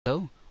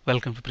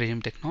Welcome to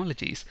Premium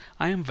Technologies.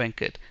 I am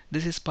Venkat.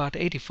 This is part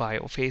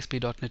 85 of ASP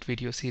 .NET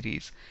video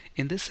series.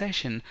 In this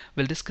session,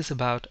 we'll discuss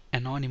about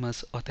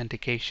anonymous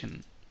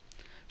authentication.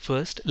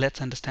 First,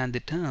 let's understand the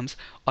terms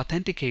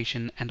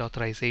authentication and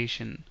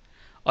authorization.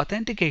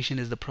 Authentication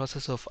is the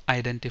process of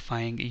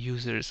identifying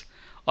users.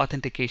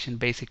 Authentication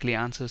basically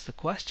answers the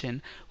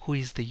question, who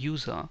is the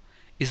user?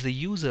 Is the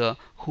user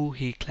who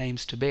he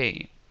claims to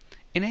be?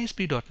 In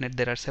ASP.NET,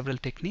 there are several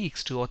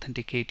techniques to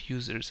authenticate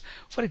users.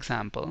 For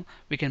example,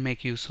 we can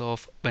make use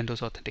of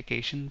Windows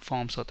authentication,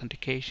 Forms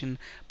authentication,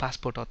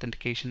 passport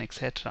authentication,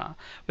 etc.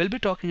 We'll be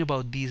talking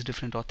about these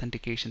different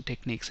authentication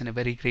techniques in a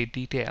very great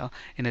detail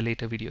in a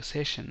later video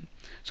session.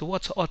 So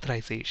what's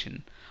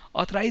authorization?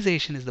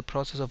 Authorization is the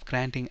process of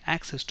granting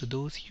access to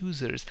those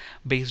users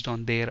based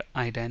on their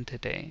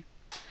identity.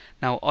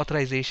 Now,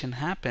 authorization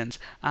happens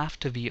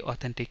after we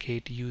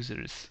authenticate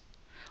users.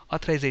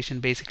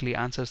 Authorization basically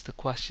answers the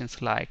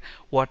questions like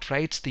what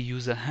rights the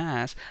user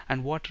has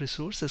and what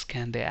resources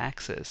can they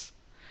access.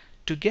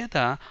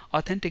 Together,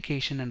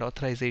 authentication and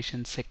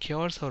authorization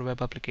secures our web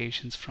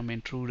applications from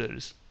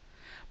intruders.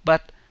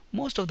 But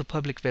most of the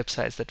public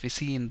websites that we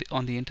see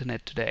on the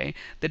internet today,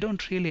 they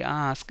don't really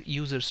ask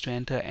users to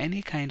enter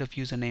any kind of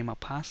username or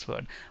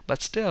password,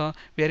 but still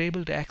we are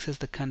able to access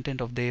the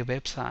content of their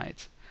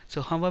websites.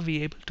 So how are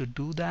we able to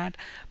do that?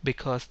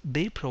 Because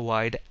they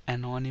provide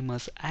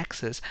anonymous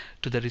access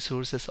to the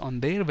resources on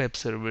their web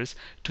servers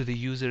to the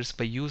users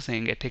by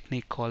using a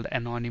technique called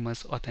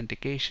anonymous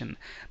authentication.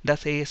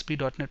 Does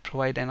ASP.NET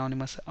provide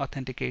anonymous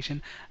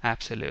authentication?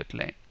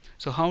 Absolutely.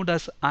 So how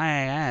does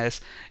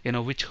IIS,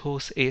 which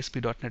hosts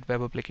ASP.NET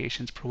Web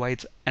Applications,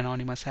 provides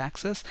anonymous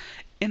access?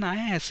 In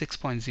IIS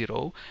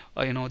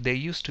 6.0, there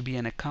used to be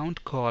an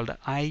account called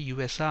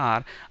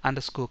IUSR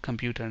underscore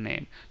computer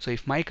name. So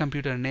if my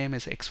computer name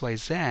is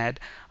XYZ,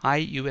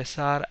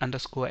 IUSR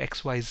underscore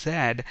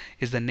XYZ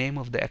is the name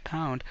of the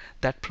account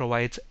that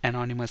provides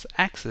anonymous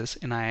access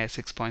in IIS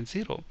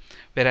 6.0.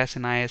 Whereas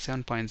in IIS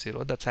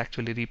 7.0, that's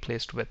actually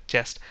replaced with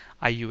just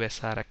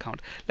IUSR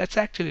account. Let's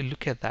actually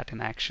look at that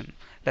in action.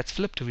 Let's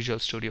flip to Visual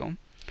Studio.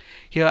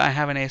 Here I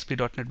have an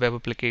ASP.NET Web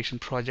Application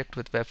project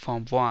with Web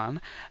Form 1,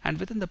 and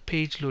within the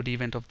page load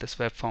event of this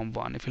Web Form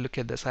 1, if you look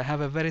at this, I have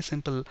a very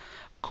simple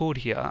code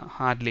here,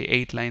 hardly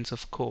 8 lines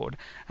of code,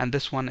 and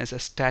this one is a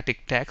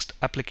static text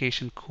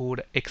application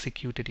code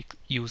executed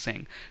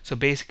using. So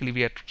basically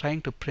we are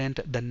trying to print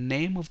the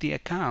name of the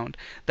account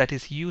that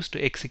is used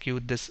to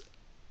execute this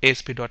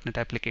ASP.NET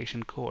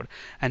application code,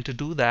 and to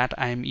do that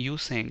I am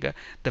using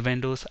the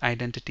Windows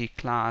identity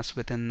class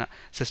within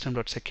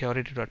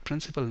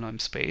system.security.principal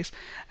namespace,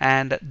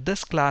 and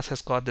this class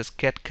has got this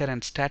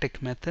getCurrent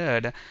static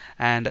method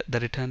and the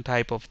return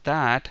type of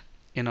that,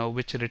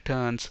 which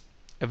returns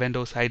a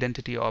Windows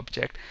identity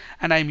object,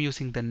 and I'm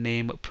using the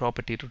name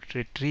property to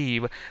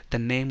retrieve the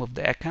name of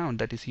the account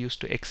that is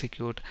used to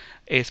execute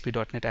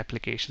ASP.NET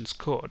applications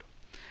code.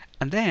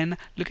 And then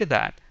look at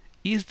that.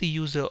 Is the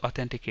user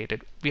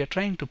authenticated? We are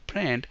trying to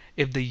print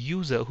if the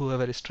user,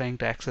 whoever is trying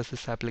to access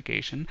this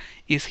application,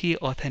 is he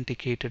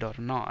authenticated or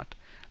not.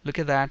 Look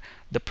at that.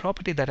 The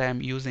property that I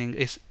am using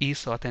is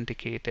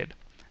authenticated,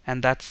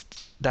 and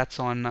that's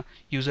on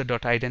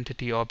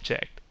user.identity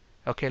object.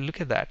 Okay, look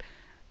at that.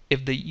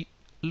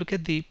 Look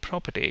at the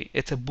property,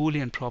 it's a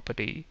Boolean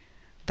property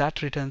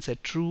that returns a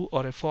true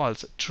or a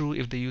false. True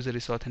if the user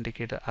is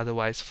authenticated,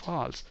 otherwise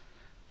false.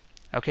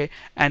 Okay,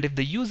 and if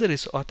the user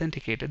is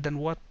authenticated, then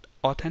what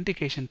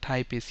authentication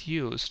type is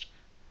used?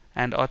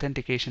 And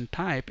authentication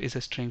type is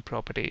a string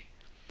property.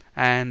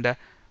 And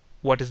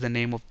what is the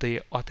name of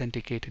the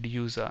authenticated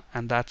user?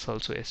 And that's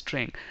also a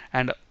string.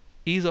 And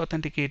is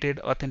authenticated,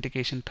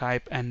 authentication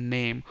type, and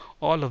name,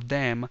 all of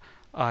them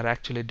are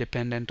actually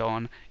dependent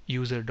on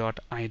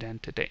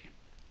user.identity.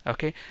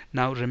 Okay,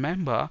 now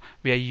remember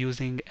we are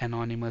using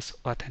anonymous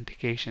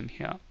authentication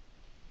here.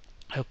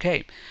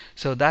 Okay,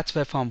 so that's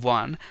Web Form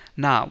 1.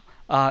 Now,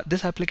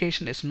 this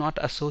application is not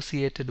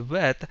associated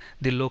with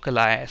the local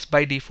IIS.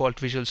 By default,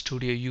 Visual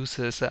Studio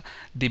uses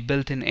the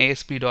built-in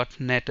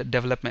ASP.NET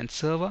development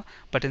server,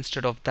 but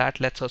instead of that,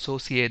 let's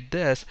associate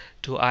this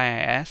to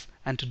IIS.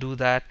 And to do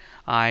that,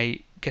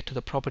 I get to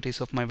the properties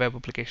of my web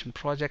application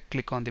project,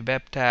 click on the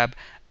Web tab,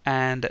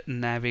 and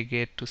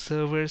navigate to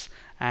servers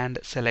and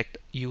select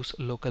use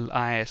local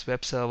IIS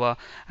web server.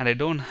 And I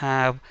don't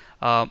have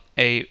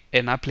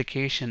an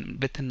application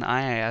within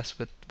IIS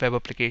with web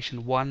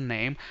application 1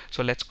 name,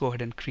 so let's go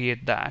ahead and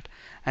create that.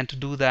 And to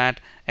do that,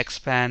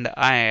 expand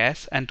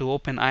IIS, and to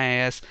open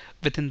IIS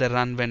within the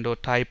run window,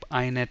 type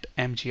inet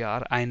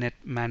mgr inet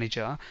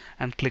manager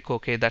and click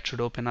OK. That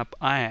should open up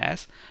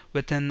IIS.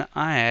 Within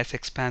IIS,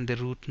 expand the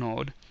root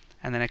node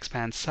and then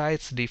expand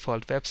sites,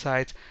 default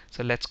websites.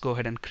 So let's go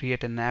ahead and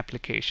create an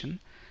application.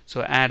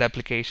 So add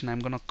application, I'm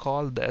going to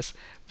call this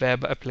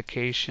web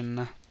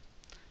application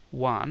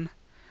 1,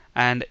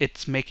 and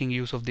it's making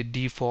use of the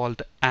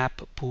default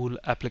app pool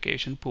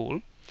application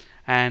pool.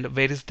 And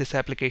where is this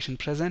application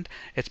present?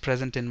 It's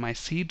present in my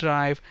C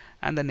drive,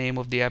 and the name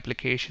of the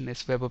application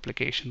is web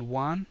application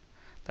 1.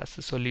 That's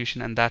the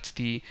solution, and that's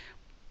the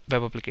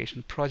web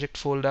application project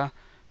folder.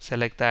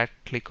 select that,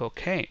 click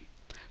OK.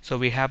 So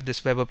we have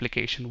this web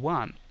application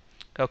 1.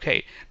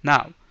 Okay,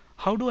 now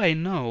how do I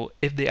know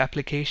if the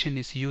application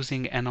is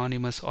using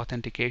anonymous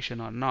authentication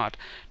or not?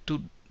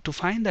 To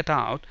find that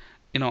out,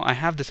 I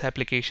have this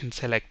application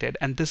selected,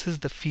 and this is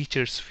the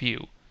features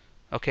view.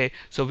 Okay,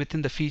 so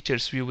within the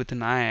features view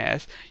within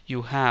IIS,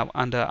 you have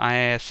under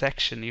IIS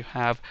section, you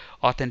have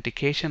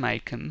authentication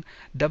icon.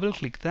 Double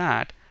click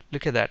that.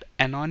 Look at that,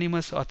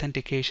 anonymous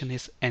authentication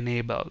is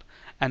enabled,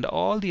 and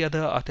all the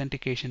other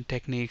authentication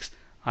techniques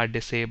are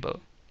disabled.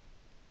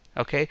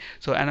 Okay,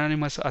 so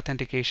anonymous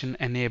authentication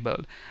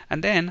enabled.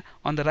 And then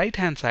on the right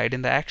hand side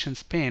in the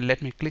actions pane,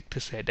 let me click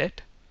this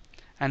edit,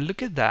 and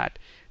look at that,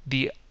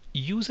 the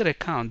user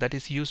account that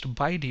is used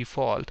by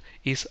default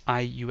is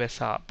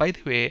IUSR. By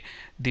the way,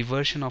 the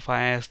version of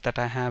IIS that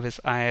I have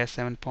is IIS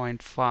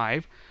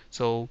 7.5,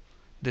 so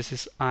this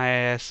is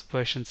IIS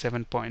version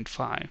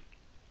 7.5.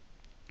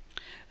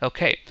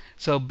 Okay,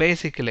 so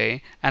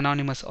basically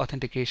anonymous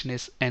authentication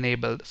is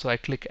enabled. So I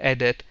click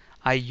edit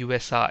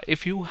IUSR.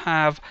 If you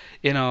have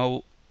IIS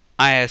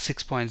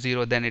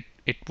 6.0, then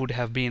it would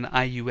have been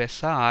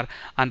IUSR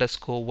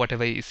underscore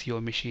whatever is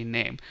your machine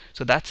name.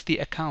 So that's the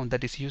account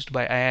that is used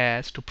by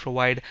IIS to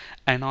provide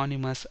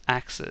anonymous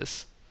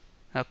access.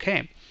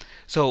 Okay,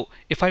 so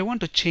if I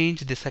want to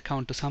change this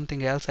account to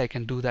something else, I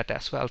can do that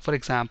as well. For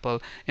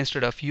example,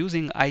 instead of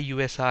using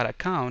IUSR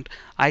account,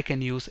 I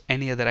can use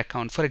any other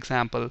account. For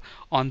example,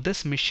 on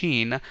this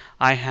machine,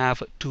 I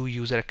have 2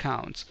 user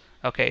accounts.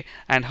 Okay,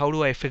 and how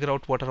do I figure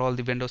out what are all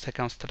the Windows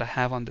accounts that I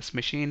have on this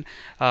machine?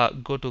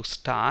 Go to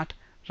Start,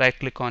 right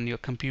click on your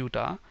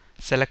computer,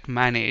 select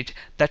Manage.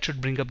 That should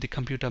bring up the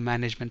computer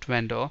management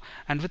window,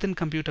 and within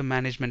computer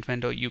management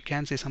window you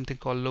can see something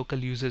called local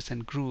users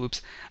and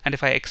groups. And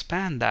if I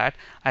expand that,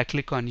 I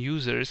click on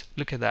users.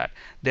 Look at that,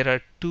 there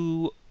are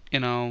 2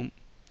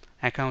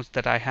 accounts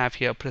that I have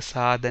here,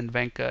 Prasad and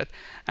Venkat,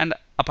 and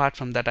apart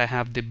from that I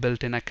have the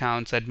built-in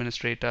accounts,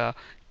 administrator,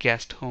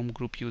 guest, home,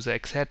 group user,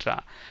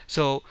 etc.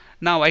 So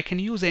now I can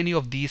use any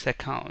of these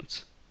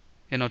accounts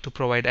to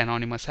provide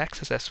anonymous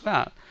access as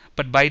well,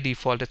 but by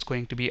default it's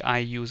going to be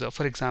iUser.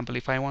 For example,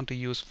 if I want to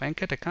use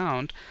Venkat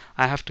account,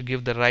 I have to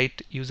give the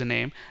right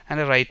username and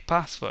a right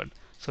password.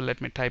 So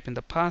let me type in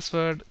the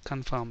password,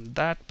 confirm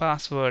that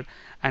password,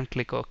 and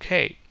click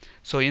OK.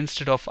 So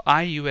instead of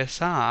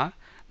iUSR,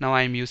 now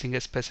I'm using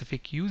a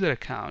specific user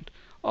account,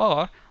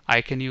 or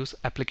I can use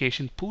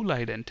application pool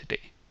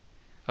identity.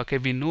 Okay,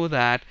 we know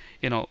that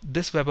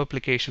this web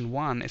application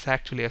 1 is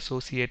actually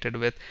associated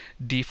with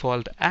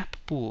default app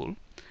pool,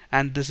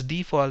 and this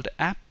default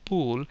app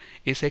pool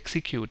is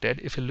executed.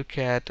 If you look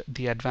at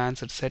the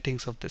advanced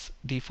settings of this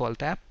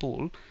default app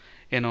pool,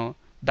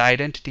 the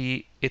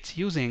identity it's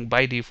using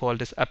by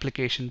default is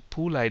application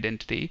pool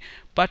identity,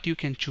 but you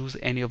can choose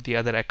any of the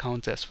other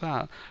accounts as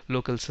well,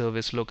 local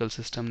service, local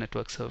system,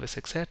 network service,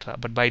 etc.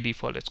 But by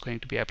default it's going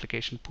to be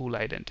application pool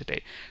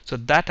identity. So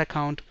that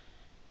account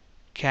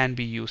can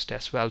be used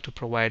as well to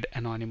provide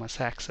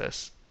anonymous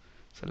access.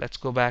 So let's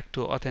go back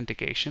to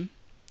authentication.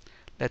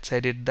 Let's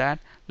edit that.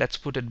 Let's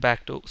put it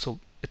back to, so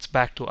it's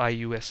back to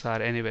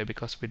IUSR anyway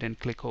because we didn't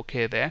click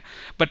OK there.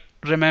 But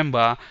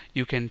remember,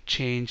 you can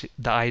change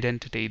the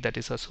identity that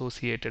is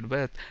associated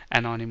with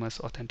anonymous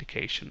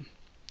authentication.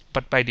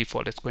 But by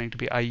default, it's going to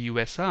be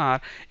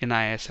IUSR in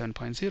IIS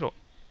 7.0.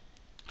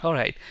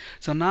 Alright,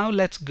 so now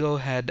let's go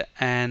ahead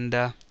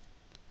and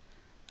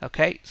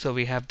okay, so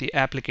we have the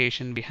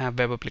application, we have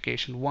web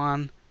application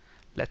 1.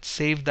 Let's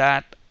save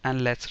that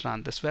and let's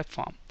run this web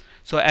form.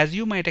 So as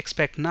you might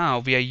expect, now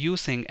we are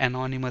using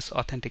anonymous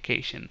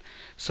authentication.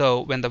 So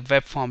when the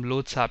web form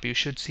loads up, you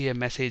should see a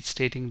message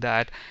stating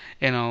that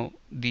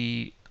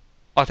the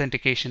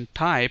authentication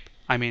type,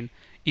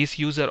 is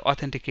user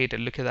authenticated.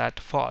 Look at that,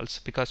 false,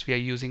 because we are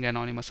using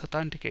anonymous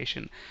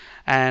authentication.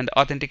 And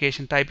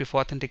authentication type, if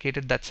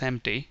authenticated, that's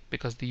empty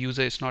because the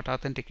user is not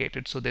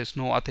authenticated, so there's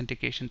no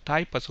authentication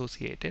type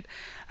associated,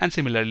 and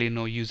similarly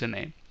no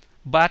username.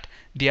 But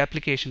the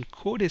application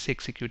code is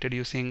executed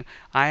using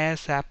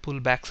IIS app pool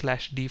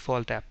 /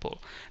 default app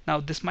pool. Now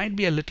this might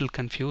be a little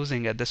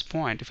confusing at this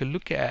point. If you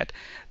look at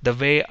the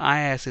way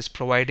IIS is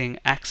providing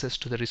access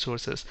to the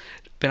resources,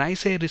 when I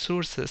say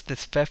resources,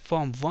 this web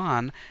form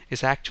 1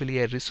 is actually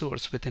a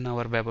resource within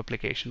our web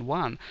application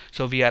 1.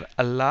 So we are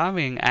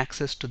allowing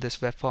access to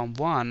this web form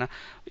 1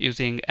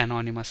 using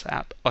anonymous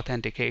app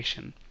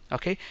authentication.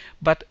 Okay,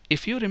 but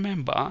if you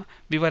remember,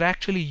 we were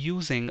actually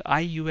using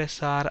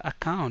IUSR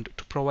account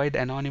to provide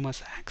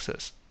anonymous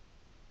access.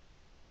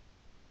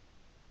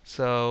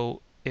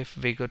 So if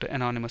we go to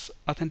anonymous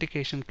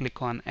authentication,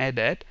 click on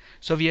edit,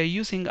 so we are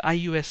using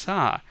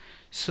IUSR.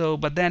 So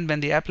but then when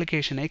the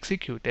application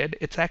executed,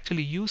 it's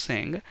actually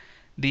using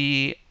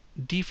the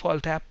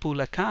default app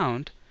pool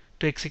account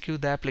to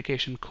execute the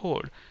application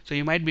code. So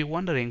you might be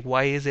wondering,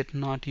 why is it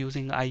not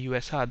using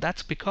IUSR?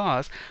 That's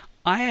because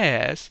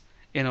IIS,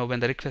 when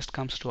the request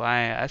comes to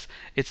IIS,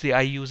 it's the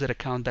iUser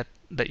account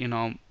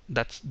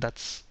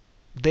that's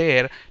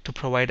there to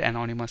provide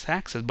anonymous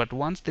access. But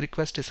once the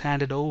request is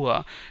handed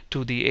over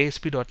to the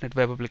ASP.NET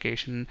Web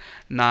Application,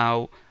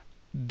 now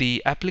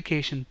the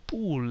application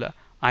pool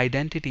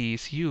identity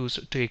is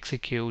used to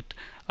execute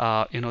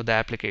the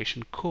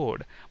application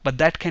code, but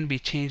that can be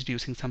changed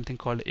using something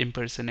called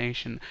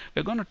impersonation.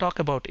 We're going to talk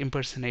about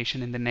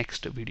impersonation in the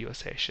next video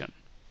session.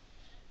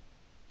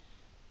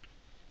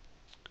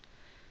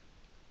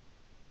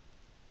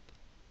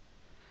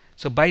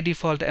 So by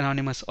default,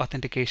 anonymous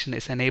authentication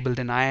is enabled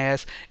in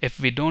IIS.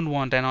 If we don't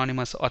want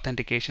anonymous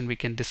authentication, we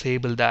can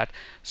disable that.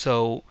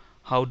 So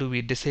how do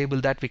we disable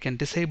that? We can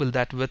disable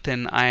that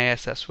within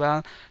IIS as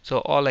well. So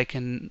all I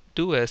can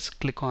do is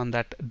click on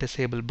that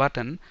disable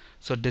button.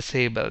 So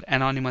disable,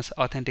 anonymous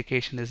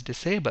authentication is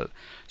disabled.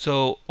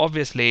 So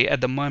obviously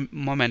at the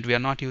moment we are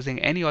not using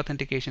any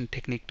authentication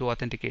technique to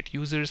authenticate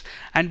users,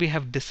 and we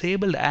have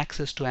disabled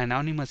access to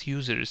anonymous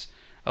users.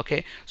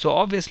 Okay, so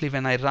obviously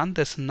when I run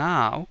this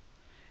now,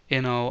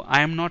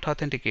 I am not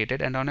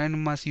authenticated and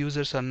anonymous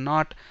users are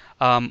not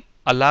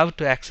allowed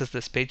to access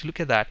this page. Look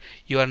at that.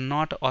 You are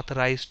not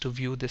authorized to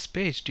view this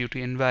page due to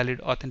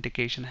invalid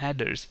authentication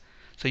headers.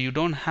 So you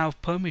don't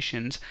have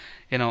permissions,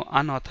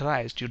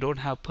 unauthorized. You don't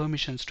have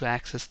permissions to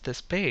access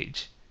this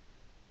page.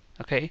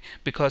 Okay,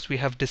 because we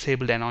have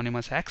disabled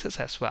anonymous access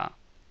as well.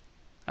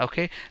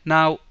 Okay,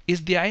 now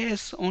is the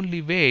IIS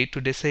only way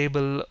to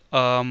disable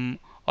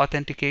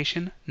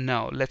authentication?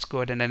 No, let's go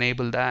ahead and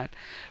enable that.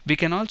 We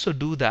can also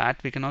do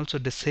that. We can also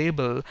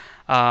disable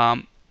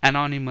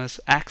anonymous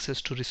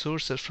access to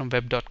resources from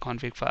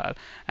web.config file.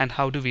 And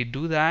how do we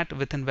do that?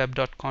 Within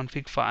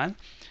web.config file,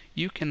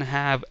 you can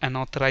have an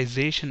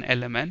authorization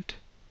element.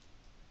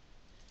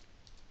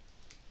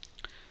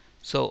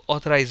 So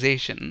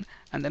authorization,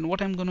 and then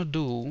what I'm going to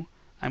do,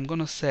 I'm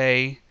going to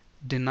say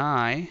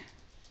deny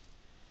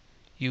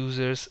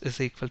users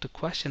is equal to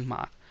question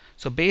mark.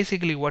 So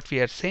basically what we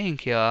are saying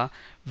here,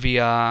 we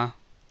are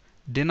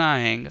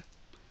denying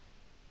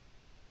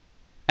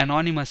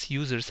anonymous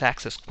users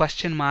access.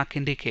 Question mark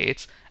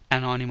indicates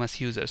anonymous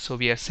users. So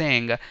we are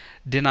saying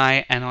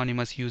deny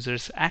anonymous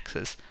users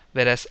access,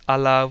 whereas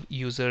allow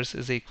users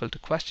is equal to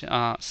question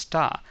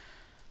star.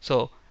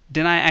 So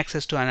deny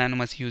access to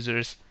anonymous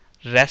users,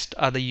 rest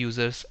other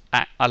users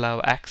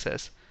allow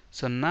access.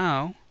 So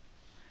now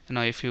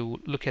if you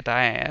look at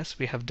IIS,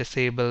 we have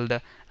disabled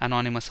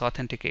anonymous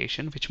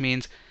authentication, which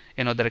means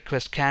the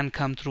request can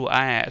come through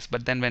IIS,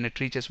 but then when it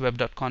reaches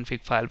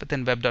web.config file,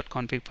 within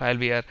web.config file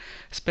we are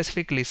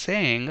specifically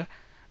saying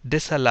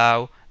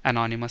disallow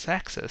anonymous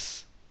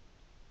access.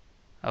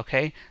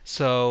 Okay,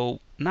 so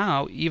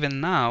even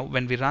now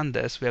when we run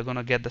this, we are going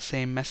to get the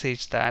same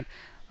message that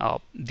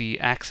the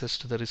access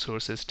to the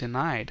resource is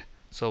denied.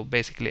 So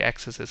basically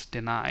access is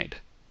denied.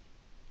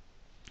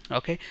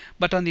 Okay,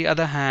 but on the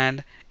other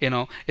hand,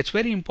 it's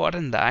very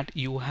important that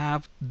you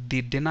have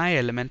the deny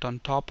element on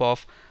top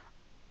of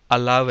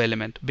allow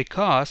element,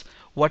 because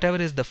whatever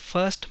is the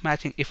first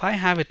matching, if I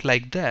have it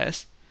like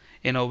this,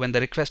 when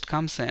the request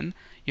comes in,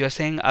 you are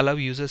saying allow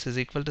users is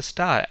equal to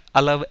star,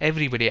 allow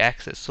everybody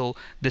access. So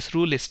this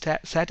rule is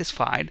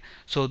satisfied,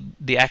 so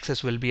the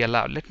access will be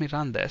allowed. Let me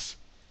run this.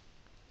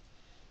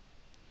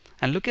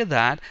 And look at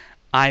that,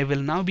 I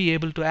will now be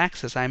able to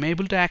access, I'm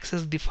able to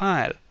access the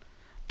file.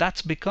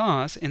 That's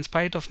because in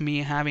spite of me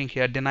having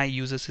here deny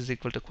users is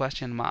equal to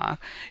question mark,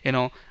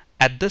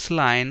 at this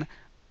line,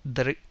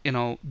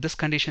 this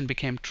condition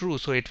became true,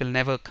 so it will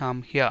never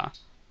come here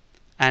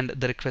and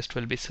the request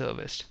will be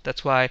serviced.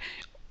 That's why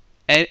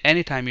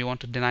anytime you want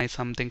to deny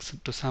something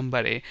to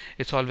somebody,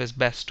 it's always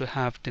best to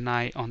have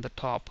deny on the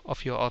top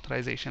of your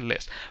authorization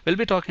list. We'll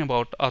be talking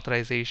about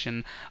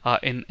authorization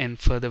in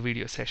further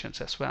video sessions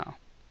as well.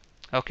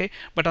 Okay,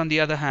 but on the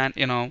other hand,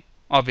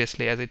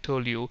 obviously, as I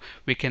told you,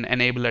 we can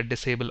enable or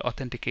disable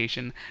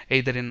authentication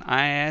either in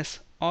IIS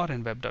or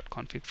in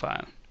web.config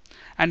file.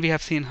 And we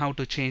have seen how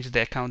to change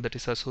the account that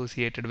is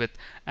associated with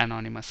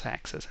anonymous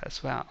access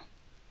as well.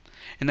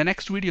 In the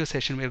next video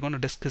session, we are going to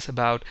discuss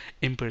about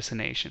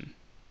impersonation.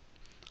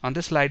 On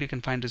this slide, you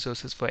can find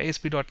resources for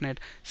ASP.NET,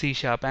 C#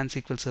 and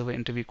SQL Server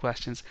interview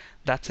questions.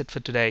 That's it for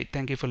today.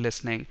 Thank you for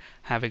listening.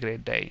 Have a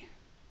great day.